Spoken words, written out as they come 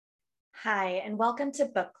Hi, and welcome to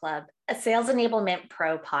Book Club, a Sales Enablement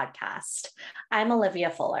Pro podcast. I'm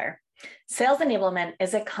Olivia Fuller. Sales enablement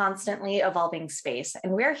is a constantly evolving space,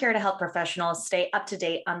 and we're here to help professionals stay up to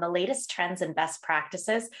date on the latest trends and best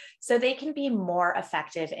practices so they can be more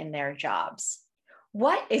effective in their jobs.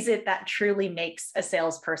 What is it that truly makes a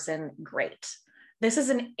salesperson great? This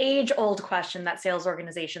is an age-old question that sales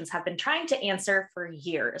organizations have been trying to answer for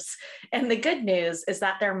years. And the good news is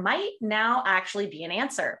that there might now actually be an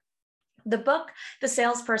answer. The book, The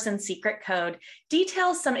Salesperson's Secret Code,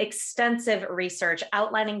 details some extensive research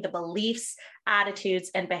outlining the beliefs,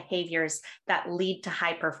 attitudes, and behaviors that lead to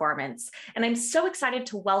high performance. And I'm so excited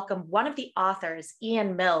to welcome one of the authors,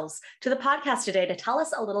 Ian Mills, to the podcast today to tell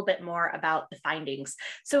us a little bit more about the findings.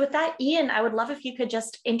 So with that, Ian, I would love if you could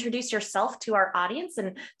just introduce yourself to our audience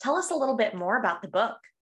and tell us a little bit more about the book.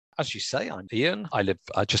 As you say, I'm Ian. I live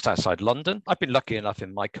just outside London. I've been lucky enough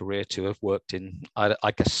in my career to have worked in,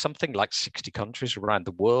 I guess, something like 60 countries around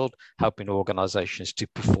the world, helping organizations to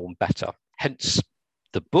perform better. Hence,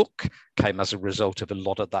 the book came as a result of a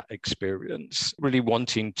lot of that experience, really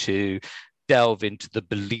wanting to delve into the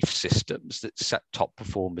belief systems that set top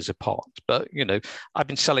performers apart. But, I've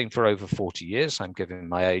been selling for over 40 years. I'm giving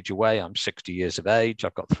my age away. I'm 60 years of age.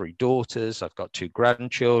 I've got 3 daughters. I've got 2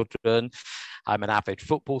 grandchildren. I'm an avid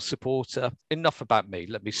football supporter. Enough about me.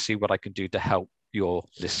 Let me see what I can do to help your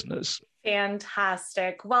listeners.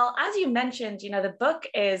 Fantastic. Well, as you mentioned, the book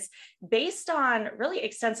is based on really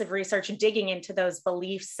extensive research digging into those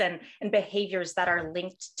beliefs and behaviors that are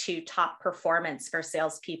linked to top performance for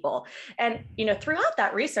salespeople. And, throughout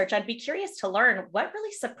that research, I'd be curious to learn what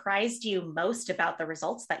really surprised you most about the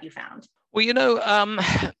results that you found. Well,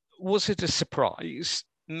 was it a surprise?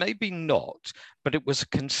 Maybe not, but it was a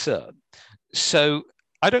concern. So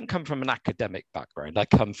I don't come from an academic background. I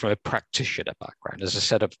come from a practitioner background. As I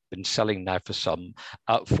said, I've been selling now for some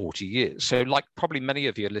 40 years. So like probably many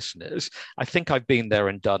of your listeners, I think I've been there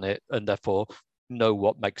and done it and therefore know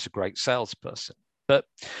what makes a great salesperson. But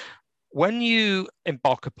when you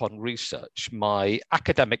embark upon research, my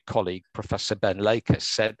academic colleague, Professor Ben Laker,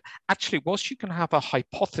 said, actually, whilst you can have a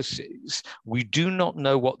hypothesis, we do not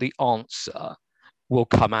know what the answer will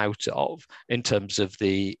come out of in terms of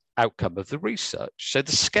the outcome of the research. So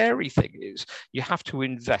the scary thing is you have to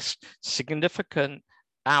invest significant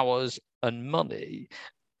hours and money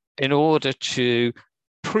in order to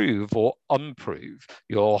prove or unprove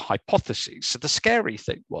your hypotheses. So the scary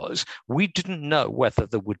thing was we didn't know whether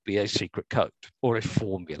there would be a secret code or a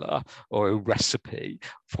formula or a recipe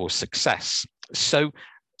for success. So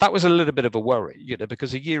that was a little bit of a worry,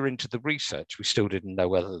 because a year into the research, we still didn't know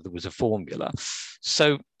whether there was a formula.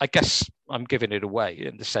 So I guess I'm giving it away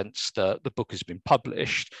in the sense that the book has been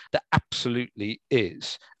published. There absolutely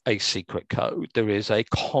is a secret code. There is a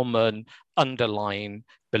common underlying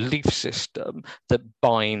belief system that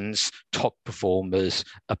binds top performers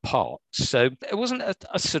apart. So it wasn't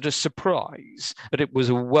a sort of surprise, but it was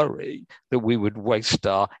a worry that we would waste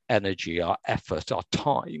our energy, our effort, our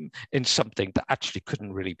time in something that actually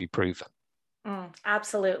couldn't really be proven.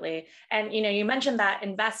 Absolutely. And, you mentioned that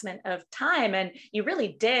investment of time, and you really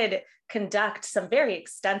did conduct some very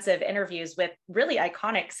extensive interviews with really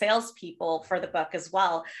iconic salespeople for the book as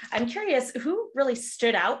well. I'm curious, who really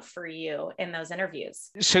stood out for you in those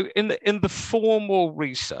interviews? So in the formal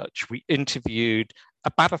research, we interviewed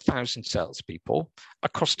about 1,000 salespeople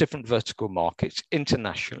across different vertical markets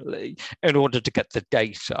internationally in order to get the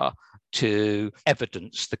data to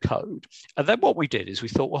evidence the code. And then what we did is we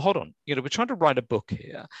thought, well, hold on, we're trying to write a book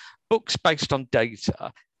here. Books based on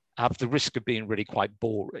data have the risk of being really quite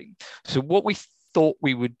boring. So what we thought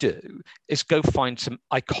we would do is go find some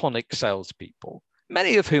iconic salespeople,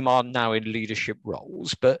 many of whom are now in leadership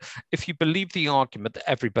roles. But if you believe the argument that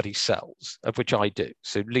everybody sells, of which I do,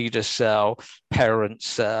 so leaders sell, parents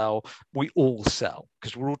sell, we all sell,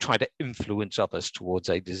 because we're all trying to influence others towards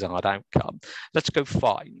a desired outcome. Let's go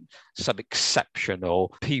find some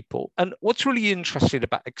exceptional people. And what's really interesting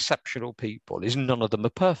about exceptional people is none of them are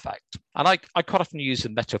perfect. And I quite often use the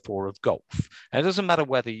metaphor of golf. And it doesn't matter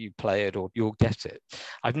whether you play it or you'll get it.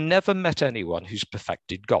 I've never met anyone who's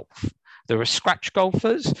perfected golf. There are scratch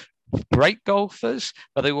golfers, great golfers,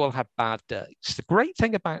 but they all have bad days. The great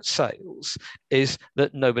thing about sales is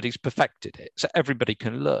that nobody's perfected it, so everybody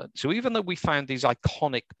can learn. So even though we found these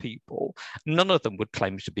iconic people, none of them would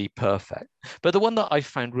claim to be perfect. But the one that I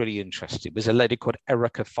found really interesting was a lady called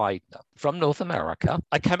Erica Feidner from North America.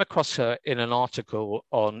 I came across her in an article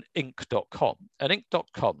on Inc.com, and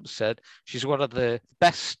Inc.com said she's one of the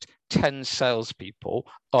best 10 salespeople,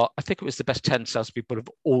 I think it was the best 10 salespeople of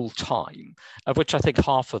all time, of which I think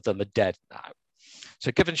half of them are dead now.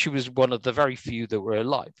 So given she was one of the very few that were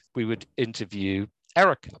alive, we would interview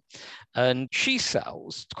Erica. And she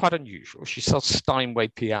sells, it's quite unusual, she sells Steinway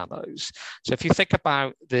pianos. So if you think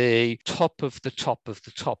about the top of the top of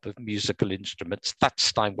the top of musical instruments, that's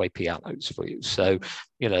Steinway pianos for you. So,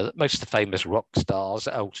 most of the famous rock stars,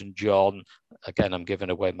 Elton John, again, I'm giving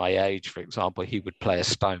away my age, for example, he would play a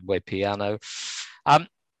Steinway piano.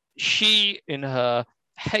 She, in her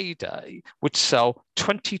heyday, would sell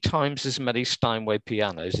 20 times as many Steinway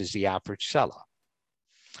pianos as the average seller.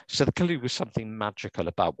 So there clearly was something magical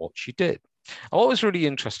about what she did. And what was really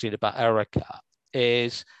interesting about Erica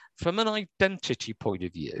is, from an identity point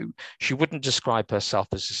of view, she wouldn't describe herself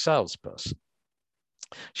as a salesperson.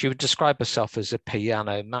 She would describe herself as a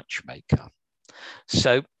piano matchmaker.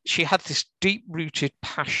 So she had this deep-rooted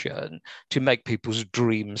passion to make people's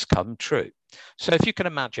dreams come true. So if you can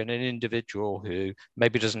imagine an individual who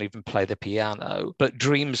maybe doesn't even play the piano, but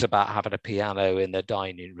dreams about having a piano in their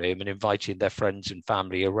dining room and inviting their friends and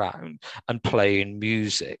family around and playing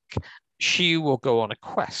music, she will go on a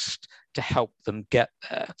quest to help them get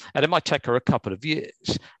there. And it might take her a couple of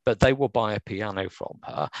years, but they will buy a piano from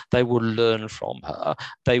her. They will learn from her.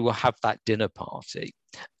 They will have that dinner party.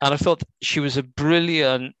 And I thought she was a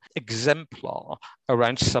brilliant exemplar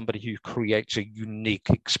around somebody who creates a unique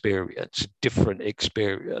experience, a different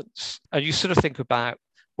experience. And you sort of think about,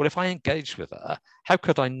 well, if I engaged with her, how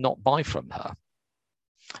could I not buy from her?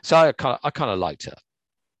 So I kind of liked her.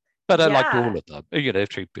 But I liked all of them,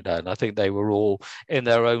 truth be known. I think they were all, in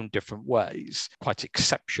their own different ways, quite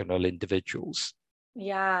exceptional individuals.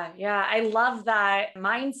 Yeah. I love that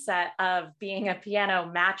mindset of being a piano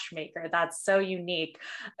matchmaker. That's so unique.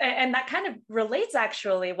 And that kind of relates,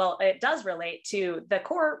 actually, well, it does relate to the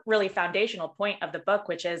core, really foundational point of the book,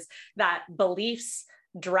 which is that beliefs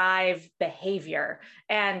drive behavior.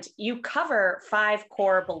 And you cover 5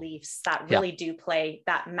 core beliefs that really do play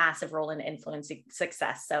that massive role in influencing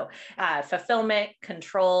success. So fulfillment,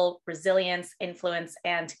 control, resilience, influence,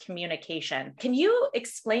 and communication. Can you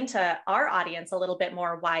explain to our audience a little bit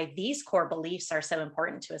more why these core beliefs are so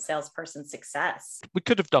important to a salesperson's success? We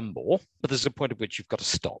could have done more, but there's a point at which you've got to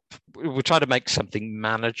stop. We're trying to make something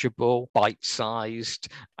manageable, bite-sized,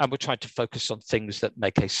 and we're trying to focus on things that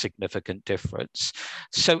make a significant difference.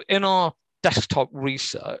 So in our desktop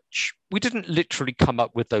research, we didn't literally come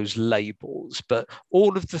up with those labels, but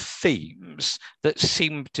all of the themes that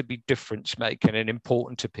seemed to be difference making and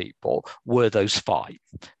important to people were those 5.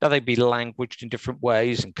 Now, they'd be languaged in different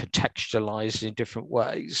ways and contextualized in different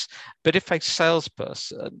ways. But if a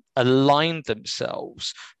salesperson aligned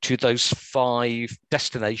themselves to those 5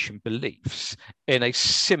 destination beliefs in a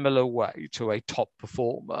similar way to a top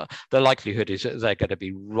performer, the likelihood is that they're going to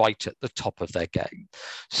be right at the top of their game.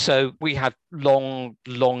 So we had long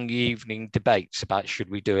evenings debates about, should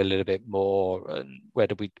we do a little bit more and where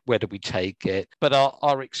do we take it? But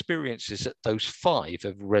our experience is that those 5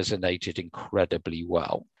 have resonated incredibly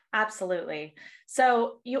well. Absolutely.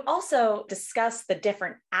 So you also discuss the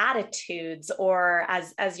different attitudes, or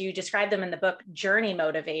as you describe them in the book, journey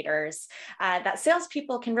motivators, that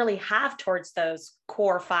salespeople can really have towards those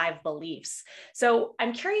core 5 beliefs. So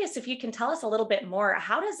I'm curious if you can tell us a little bit more.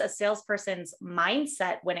 How does a salesperson's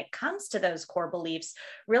mindset when it comes to those core beliefs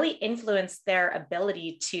really influence their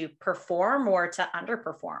ability to perform or to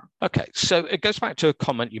underperform? Okay, so it goes back to a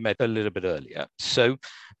comment you made a little bit earlier. So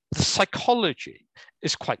the psychology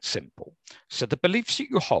is quite simple. So the beliefs that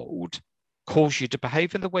you hold cause you to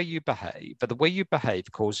behave in the way you behave, but the way you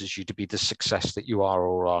behave causes you to be the success that you are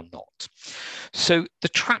or are not. So the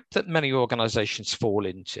trap that many organizations fall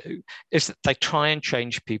into is that they try and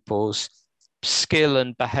change people's skill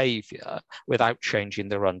and behavior without changing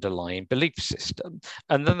their underlying belief system.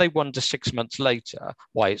 And then they wonder 6 months later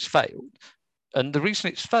why it's failed. And the reason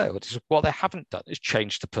it's failed is what they haven't done is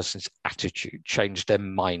change the person's attitude, change their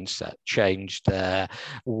mindset, change their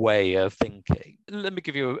way of thinking. Let me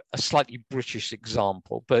give you a slightly British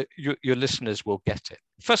example, but your listeners will get it.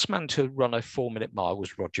 First man to run a 4-minute mile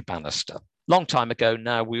was Roger Bannister. Long time ago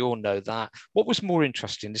now, we all know that. What was more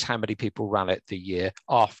interesting is how many people ran it the year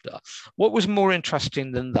after. What was more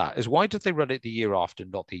interesting than that is, why did they run it the year after,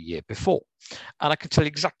 not the year before? And I can tell you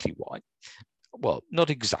exactly why. Well, not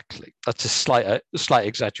exactly. That's a slight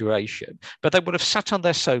exaggeration. But they would have sat on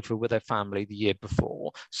their sofa with their family the year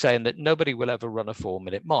before saying that nobody will ever run a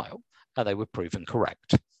 4-minute mile. And they were proven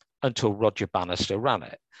correct until Roger Bannister ran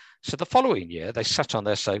it. So the following year, they sat on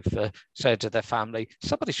their sofa saying to their family,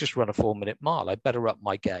 somebody's just run a 4-minute mile. I better up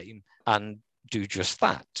my game and do just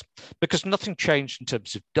that, because nothing changed in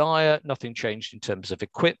terms of diet, nothing changed in terms of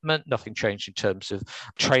equipment, nothing changed in terms of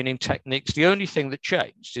training techniques. The only thing that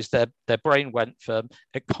changed is their brain went from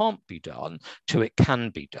it can't be done to it can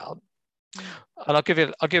be done. And I'll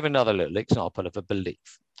give another little example of a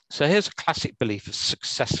belief. So here's a classic belief of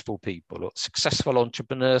successful people or successful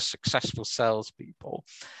entrepreneurs, successful salespeople.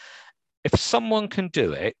 If someone can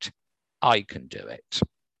do it, I can do it.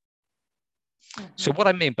 So what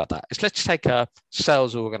I mean by that is, let's take a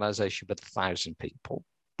sales organization with 1,000 people.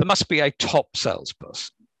 There must be a top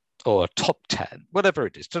salesperson or a top 10, whatever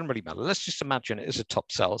it is, doesn't really matter. Let's just imagine it is a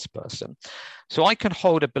top salesperson. So I can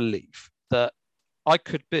hold a belief that I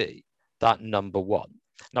could be that number one.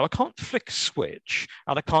 Now, I can't flick a switch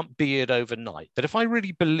and I can't be it overnight. But if I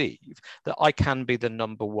really believe that I can be the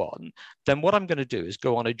number one, then what I'm going to do is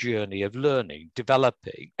go on a journey of learning,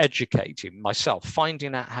 developing, educating myself,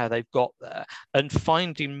 finding out how they've got there and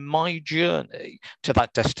finding my journey to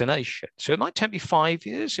that destination. So it might take me 5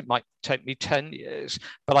 years, it might take me 10 years,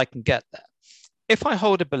 but I can get there. If I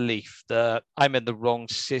hold a belief that I'm in the wrong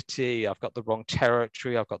city, I've got the wrong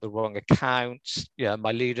territory, I've got the wrong accounts,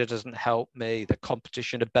 my leader doesn't help me, the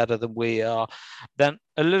competition are better than we are, then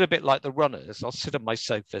a little bit like the runners, I'll sit on my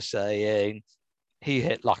sofa saying, he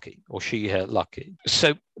hit lucky or she hit lucky.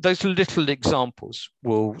 So those little examples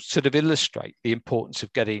will sort of illustrate the importance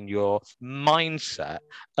of getting your mindset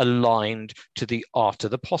aligned to the art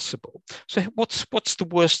of the possible. So what's the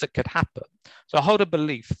worst that could happen? So I hold a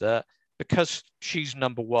belief that because she's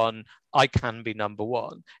number one, I can be number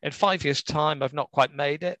one. In 5 years' time, I've not quite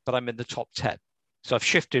made it, but I'm in the top 10. So I've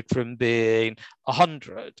shifted from being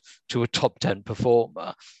 100 to a top 10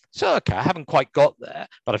 performer. So, okay, I haven't quite got there,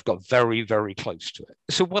 but I've got very, very close to it.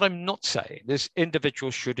 So what I'm not saying is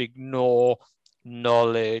individuals should ignore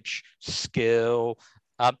knowledge, skill.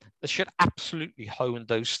 They should absolutely hone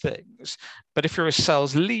those things. But if you're a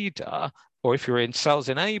sales leader, or if you're in sales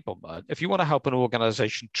enablement, if you want to help an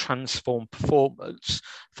organization transform performance,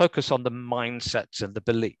 focus on the mindsets and the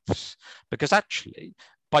beliefs, because actually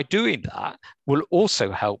by doing that will also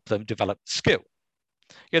help them develop skill.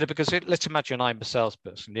 Because let's imagine I'm a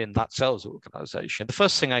salesperson in that sales organization. The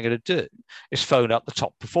first thing I'm going to do is phone up the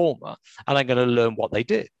top performer and I'm going to learn what they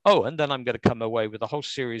did. Oh, and then I'm going to come away with a whole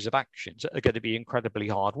series of actions that are going to be incredibly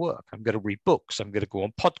hard work. I'm going to read books. I'm going to go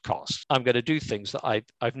on podcasts. I'm going to do things that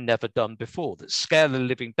I've never done before that scare the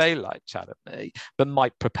living daylights out of me, but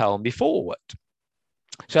might propel me forward.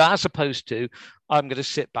 So as opposed to, I'm going to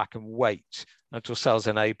sit back and wait until sales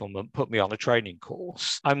enablement put me on a training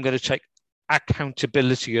course, I'm going to take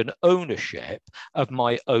accountability and ownership of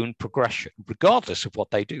my own progression, regardless of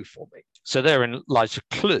what they do for me. So therein lies a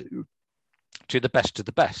clue to the best of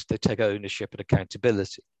the best. They take ownership and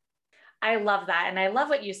accountability. I love that. And I love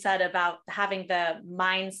what you said about having the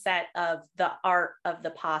mindset of the art of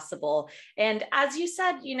the possible. And as you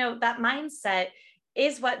said, that mindset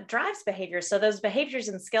is what drives behavior. So those behaviors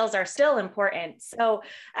and skills are still important. So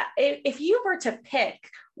if you were to pick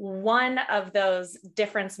one of those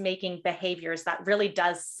difference-making behaviors that really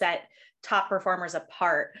does set top performers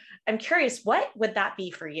apart, I'm curious, what would that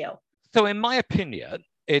be for you? So in my opinion,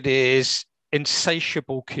 it is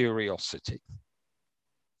insatiable curiosity.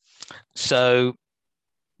 So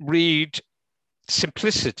read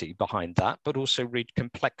simplicity behind that, but also read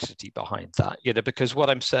complexity behind that, because what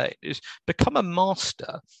I'm saying is become a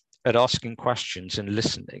master at asking questions and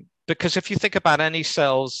listening. Because if you think about any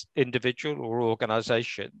sales individual or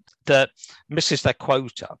organization that misses their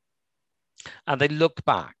quota and they look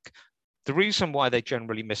back, the reason why they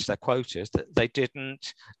generally miss their quota is that they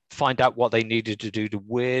didn't find out what they needed to do to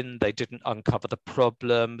win. They didn't uncover the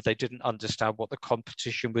problem. They didn't understand what the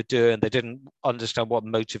competition were doing. They didn't understand what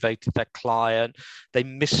motivated their client. They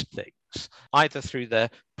missed things, either through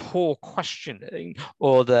their poor questioning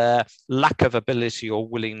or their lack of ability or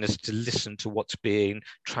willingness to listen to what's being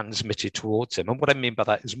transmitted towards them. And what I mean by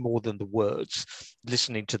that is more than the words,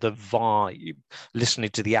 listening to the vibe,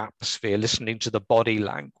 listening to the atmosphere, listening to the body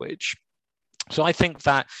language. So I think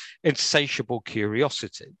that insatiable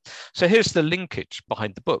curiosity. So here's the linkage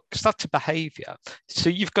behind the book, because that's a behavior. So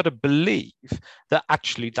you've got to believe that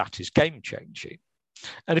actually that is game changing.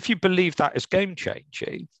 And if you believe that is game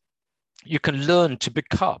changing, you can learn to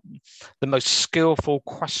become the most skillful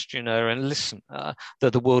questioner and listener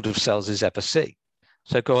that the world of sales has ever seen.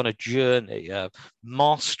 So go on a journey of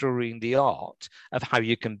mastering the art of how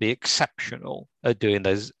you can be exceptional at doing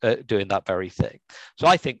that very thing. So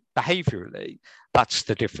I think behaviorally, that's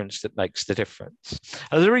the difference that makes the difference.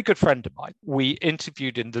 A very good friend of mine, we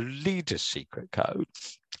interviewed in the Leader's Secret Code,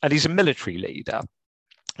 and he's a military leader,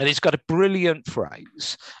 and he's got a brilliant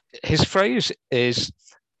phrase. His phrase is,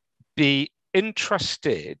 be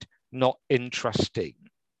interested, not interesting.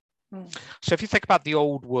 Mm. So if you think about the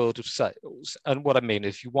old world of sales, and what I mean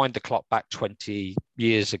is, if you wind the clock back 20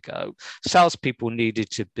 years ago, salespeople needed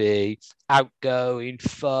to be outgoing,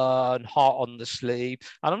 fun, heart on the sleeve.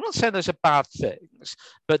 And I'm not saying those are bad things,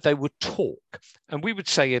 but they would talk. And we would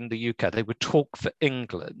say in the UK, they would talk for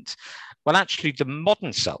England. Well, actually, the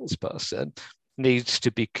modern salesperson needs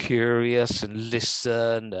to be curious and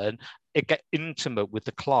listen and get intimate with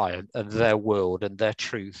the client and their world and their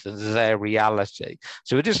truth and their reality.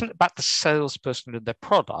 So it isn't about the salesperson and their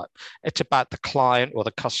product, it's about the client or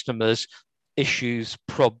the customer's issues,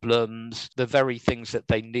 problems, the very things that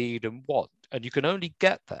they need and want. And you can only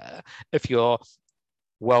get there if you're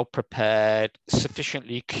well prepared,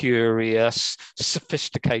 sufficiently curious,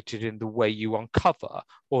 sophisticated in the way you uncover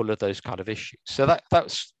all of those kind of issues. So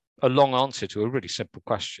that's a long answer to a really simple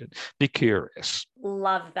question. Be curious.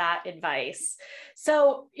 Love that advice.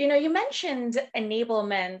 So, you mentioned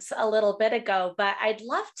enablement a little bit ago, but I'd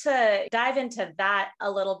love to dive into that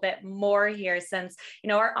a little bit more here since,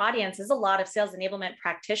 our audience is a lot of sales enablement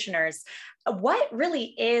practitioners. What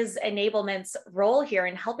really is enablement's role here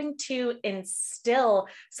in helping to instill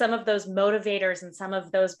some of those motivators and some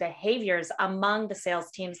of those behaviors among the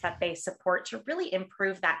sales teams that they support to really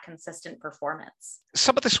improve that consistent performance?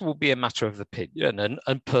 Some of this will be a matter of opinion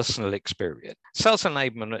and personal experience. Sales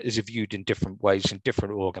enablement is viewed in different ways in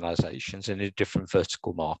different organizations and in different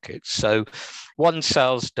vertical markets. So one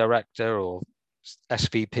sales director or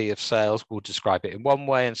SVP of sales will describe it in one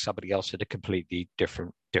way and somebody else in a completely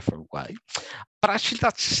different way. But actually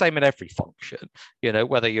that's the same in every function,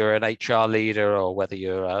 whether you're an HR leader or whether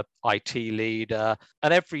you're an IT leader,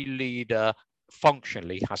 and every leader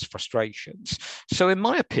functionally has frustrations. So in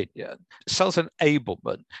my opinion, sales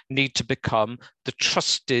enablement need to become the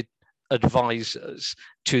trusted advisors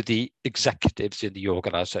to the executives in the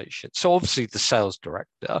organization. So obviously the sales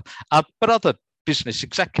director, but other business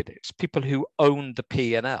executives, people who own the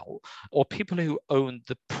P&L or people who own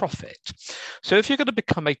the profit. So if you're going to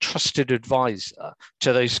become a trusted advisor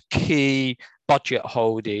to those key budget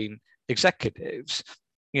holding executives,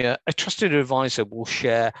 a trusted advisor will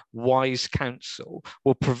share wise counsel,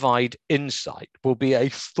 will provide insight, will be a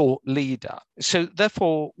thought leader. So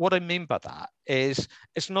therefore, what I mean by that is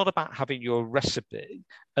it's not about having your recipe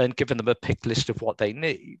and giving them a pick list of what they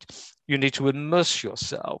need. You need to immerse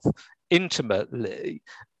yourself intimately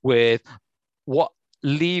with what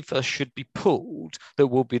lever should be pulled that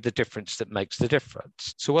will be the difference that makes the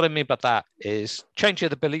difference. So what I mean by that is changing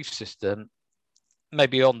the belief system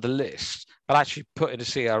maybe on the list, but actually putting a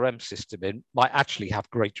CRM system in might actually have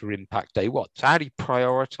greater impact day one. So how do you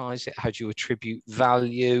prioritize it? How do you attribute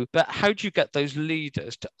value? But how do you get those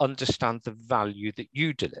leaders to understand the value that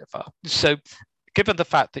you deliver? So given the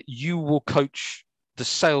fact that you will coach the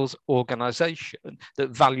sales organization that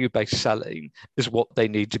value-based selling is what they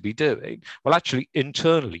need to be doing, well, actually,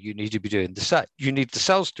 internally, you need to be doing the same. You need the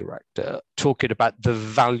sales director talking about the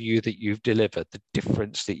value that you've delivered, the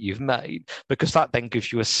difference that you've made, because that then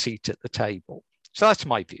gives you a seat at the table. So that's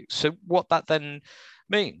my view. So what that then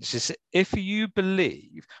means is that if you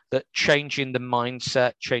believe that changing the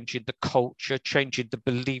mindset, changing the culture, changing the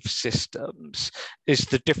belief systems is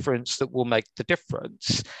the difference that will make the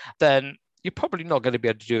difference, then you're probably not going to be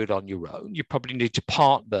able to do it on your own. You probably need to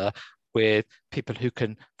partner with people who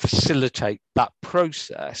can facilitate that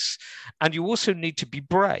process. And you also need to be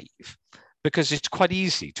brave, because it's quite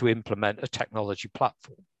easy to implement a technology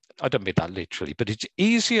platform. I don't mean that literally, but it's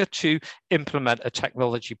easier to implement a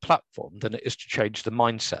technology platform than it is to change the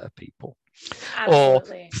mindset of people.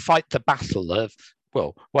 Absolutely. Or fight the battle of,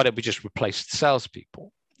 well, why don't we just replace the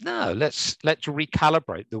salespeople? No, let's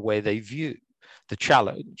recalibrate the way they view the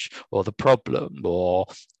challenge or the problem or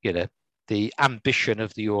the ambition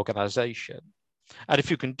of the organization. And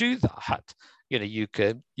if you can do that, you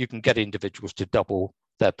can get individuals to double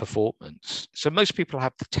their performance. So most people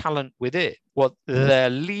have the talent within. What their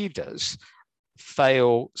leaders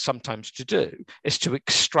fail sometimes to do is to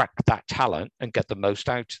extract that talent and get the most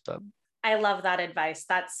out of them. I love that advice.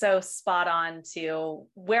 That's so spot on to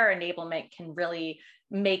where enablement can really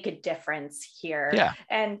make a difference here. Yeah.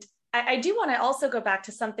 And I do want to also go back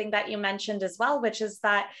to something that you mentioned as well, which is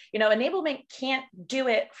that, enablement can't do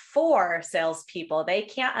it for salespeople. They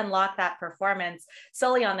can't unlock that performance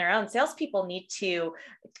solely on their own. Salespeople need to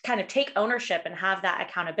kind of take ownership and have that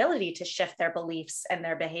accountability to shift their beliefs and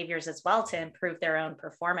their behaviors as well to improve their own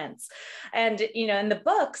performance. And, in the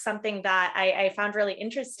book, something that I found really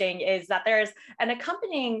interesting is that there's an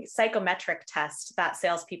accompanying psychometric test that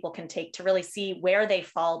salespeople can take to really see where they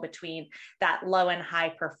fall between that low and high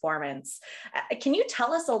performance. performance. Can you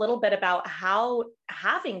tell us a little bit about how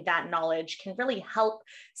having that knowledge can really help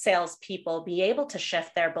salespeople be able to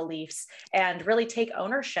shift their beliefs and really take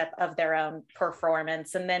ownership of their own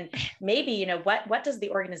performance? And then maybe, what does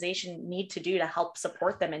the organization need to do to help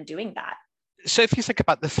support them in doing that? So if you think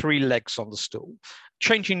about the three legs on the stool,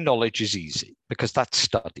 changing knowledge is easy because that's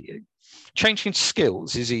studying. Changing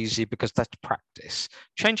skills is easy because that's practice.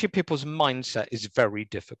 Changing people's mindset is very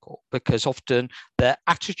difficult because often their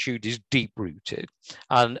attitude is deep rooted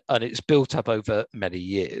and it's built up over many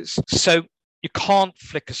years. So you can't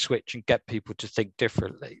flick a switch and get people to think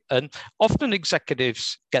differently. And often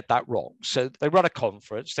executives get that wrong. So they run a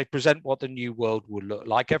conference, they present what the new world will look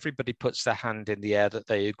like. Everybody puts their hand in the air that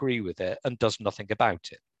they agree with it and does nothing about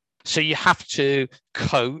it. So you have to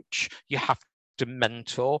coach, you have to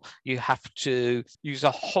mentor, you have to use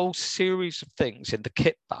a whole series of things in the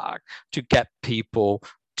kit bag to get people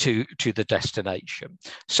to the destination.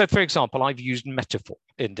 So for example, I've used metaphor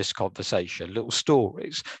in this conversation, little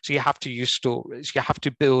stories. So you have to use stories, you have to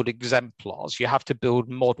build exemplars, you have to build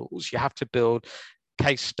models, you have to build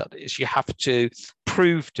case studies, you have to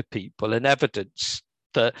prove to people and evidence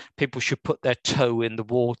that people should put their toe in the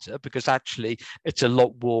water because actually it's a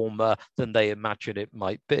lot warmer than they imagine it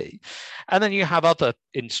might be. And then you have other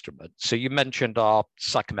instruments. So you mentioned our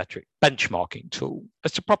psychometric benchmarking tool.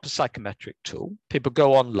 It's a proper psychometric tool. People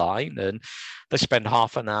go online and they spend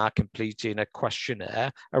half an hour completing a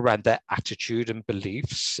questionnaire around their attitude and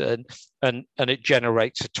beliefs, and it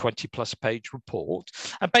generates a 20+ page report.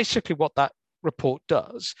 And basically what that report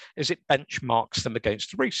does is it benchmarks them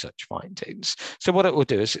against the research findings. So what it will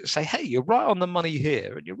do is it say, hey, you're right on the money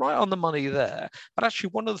here and you're right on the money there. But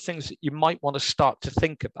actually, one of the things that you might want to start to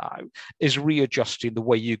think about is readjusting the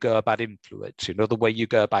way you go about influencing or the way you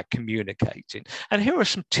go about communicating. And here are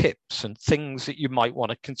some tips and things that you might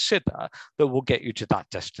want to consider that will get you to that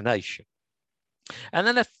destination. And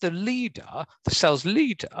then if the leader, the sales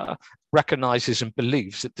leader, recognizes and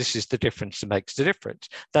believes that this is the difference that makes the difference,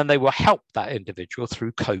 then they will help that individual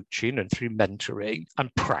through coaching and through mentoring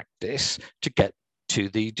and practice to get to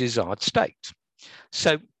the desired state.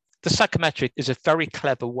 So the psychometric is a very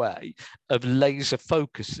clever way of laser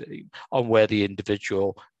focusing on where the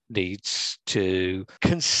individual needs to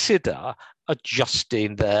consider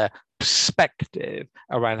adjusting their perspective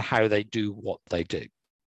around how they do what they do.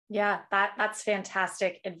 Yeah, that's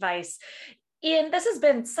fantastic advice. Ian, this has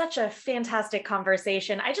been such a fantastic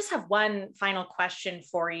conversation. I just have one final question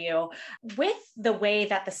for you. With the way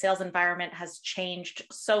that the sales environment has changed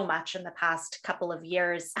so much in the past couple of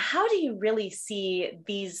years, how do you really see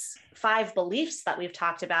these 5 beliefs that we've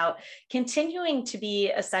talked about continuing to be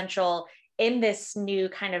essential in this new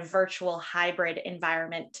kind of virtual hybrid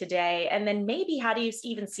environment today? And then maybe how do you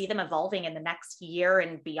even see them evolving in the next year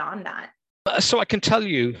and beyond that? So I can tell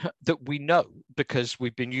you that we know, because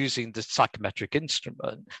we've been using the psychometric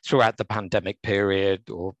instrument throughout the pandemic period,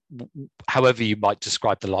 or however you might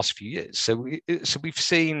describe the last few years. So we've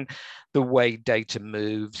seen the way data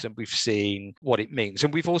moves and we've seen what it means.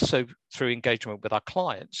 And we've also, through engagement with our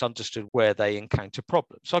clients, understood where they encounter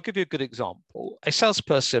problems. So I'll give you a good example. A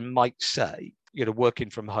salesperson might say, working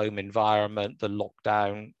from home environment, the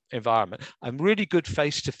lockdown environment, I'm really good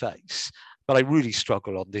face-to-face, but I really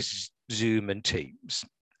struggle on this Zoom and Teams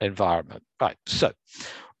environment. Right. So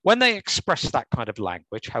when they express that kind of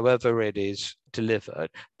language, however it is delivered,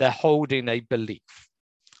 they're holding a belief.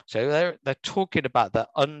 So they're talking about their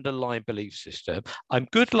underlying belief system. I'm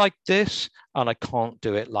good like this, and I can't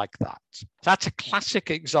do it like that. That's a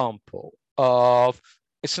classic example of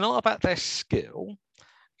it's not about their skill,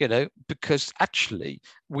 because actually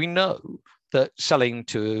we know that selling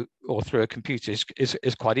to or through a computer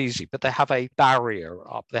is quite easy, but they have a barrier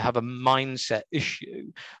up. They have a mindset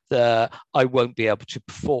issue that I won't be able to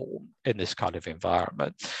perform in this kind of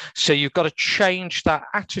environment. So you've got to change that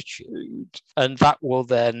attitude, and that will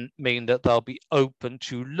then mean that they'll be open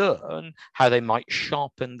to learn how they might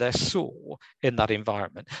sharpen their saw in that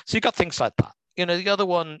environment. So you've got things like that. The other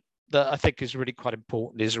one that I think is really quite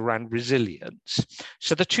important is around resilience.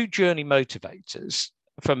 So the 2 journey motivators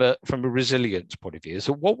from a resilience point of view is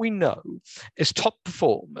that what we know is top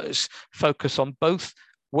performers focus on both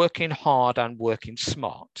working hard and working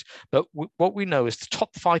smart. But what we know is the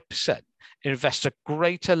top 5% invest a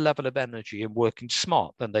greater level of energy in working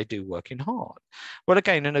smart than they do working hard. Well,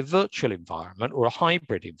 again, in a virtual environment or a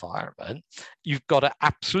hybrid environment, you've got to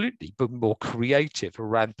absolutely be more creative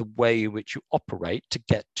around the way in which you operate to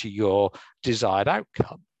get to your desired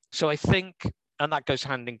outcome. So I think and that goes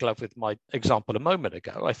hand in glove with my example a moment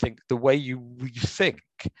ago. I think the way you rethink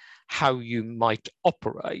how you might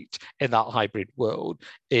operate in that hybrid world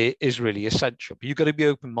is really essential. But you've got to be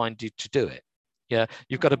open-minded to do it. Yeah,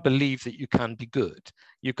 you've got to believe that you can be good.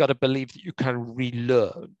 You've got to believe that you can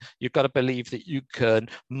relearn. You've got to believe that you can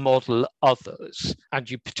model others and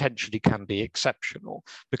you potentially can be exceptional.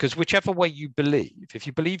 Because whichever way you believe, if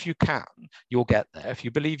you believe you can, you'll get there. If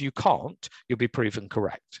you believe you can't, you'll be proven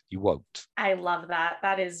correct. You won't. I love that.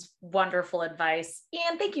 That is wonderful advice.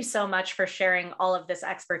 Ian, thank you so much for sharing all of this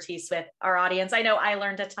expertise with our audience. I know I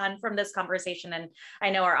learned a ton from this conversation, and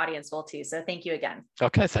I know our audience will too. So thank you again.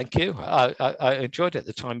 Okay, thank you. I enjoyed it.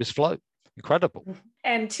 The time has flown. Incredible.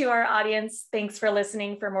 And to our audience, thanks for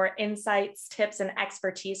listening. For more insights, tips, and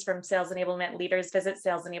expertise from sales enablement leaders, visit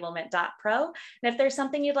salesenablement.pro. And if there's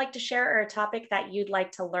something you'd like to share or a topic that you'd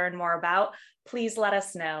like to learn more about, please let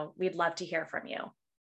us know. We'd love to hear from you.